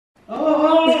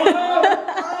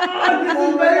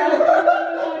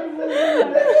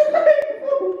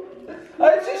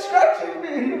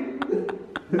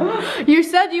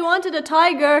said you wanted a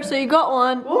tiger, so you got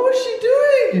one. What was she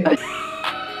doing?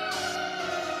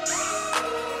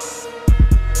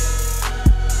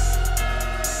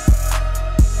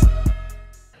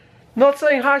 Not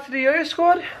saying hi to the Yo-Yo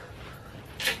Squad?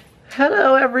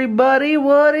 Hello everybody,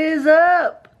 what is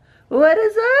up? What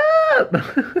is up?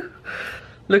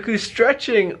 Look who's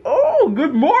stretching. Oh,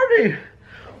 good morning.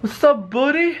 What's up,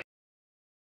 buddy?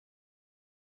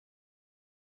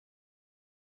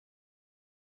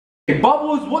 Hey,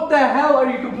 Bubbles, what the hell are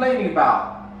you complaining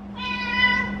about?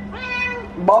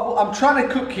 Bubble, I'm trying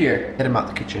to cook here. Get him out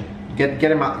the kitchen. Get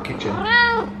him out the kitchen.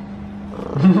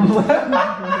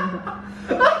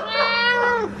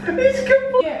 He's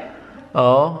complaining.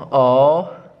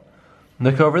 Oh.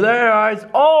 Look over there, guys.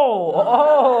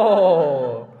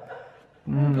 Oh.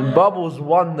 Bubbles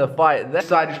won the fight. This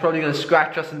side is probably going to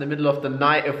scratch us in the middle of the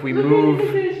night if we move.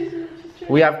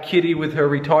 We have Kitty with her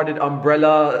retarded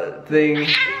umbrella thing.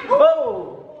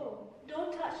 Oh!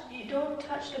 Don't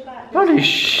touch the back. Holy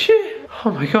shit! Oh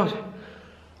my god.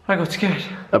 I got scared.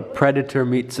 A predator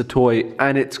meets a toy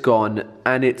and it's gone.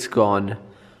 And it's gone.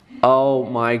 Oh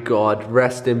my god.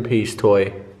 Rest in peace,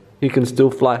 toy. He can still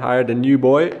fly higher than you,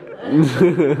 boy.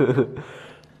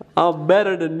 I'm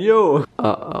better than you.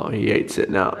 Uh-oh, he hates it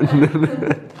now. What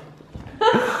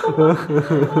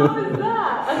is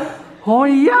that? Oh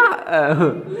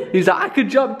yeah! He's like, I could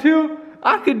jump too!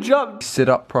 I could jump! Sit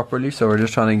up properly, so we're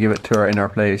just trying to give it to her in her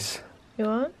place. You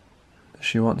want? Does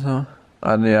she want some?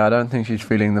 And yeah, I don't think she's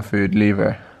feeling the food. Leave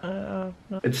her. No.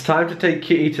 It's time to take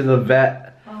Kitty to the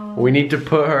vet. Oh. We need to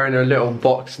put her in her little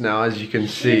box now, as you can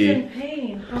see. She's in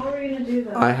pain. How are we gonna do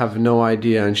that? I have no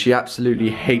idea, and she absolutely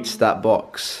hates that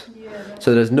box.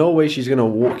 So there's no way she's gonna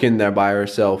walk in there by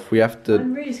herself. We have to...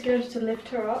 I'm really scared to lift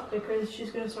her up because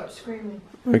she's gonna start screaming.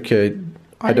 Okay,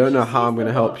 I don't know how I'm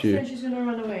gonna help you. Then she's gonna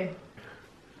run away.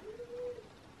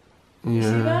 Yeah,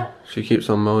 see that? she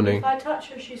keeps on moaning. If I touch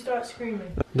her, she starts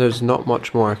screaming. There's not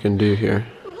much more I can do here.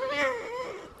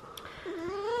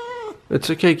 It's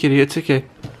okay, Kitty, it's okay.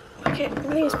 Okay,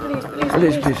 please. Please.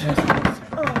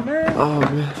 Oh man. Oh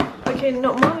man. Okay,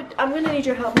 no, Mommy, I'm gonna need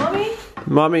your help. Mommy?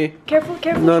 Mommy. Careful, No,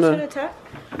 she's no. gonna attack.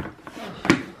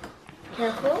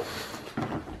 Careful.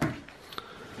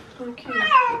 Okay.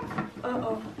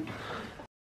 Uh-oh.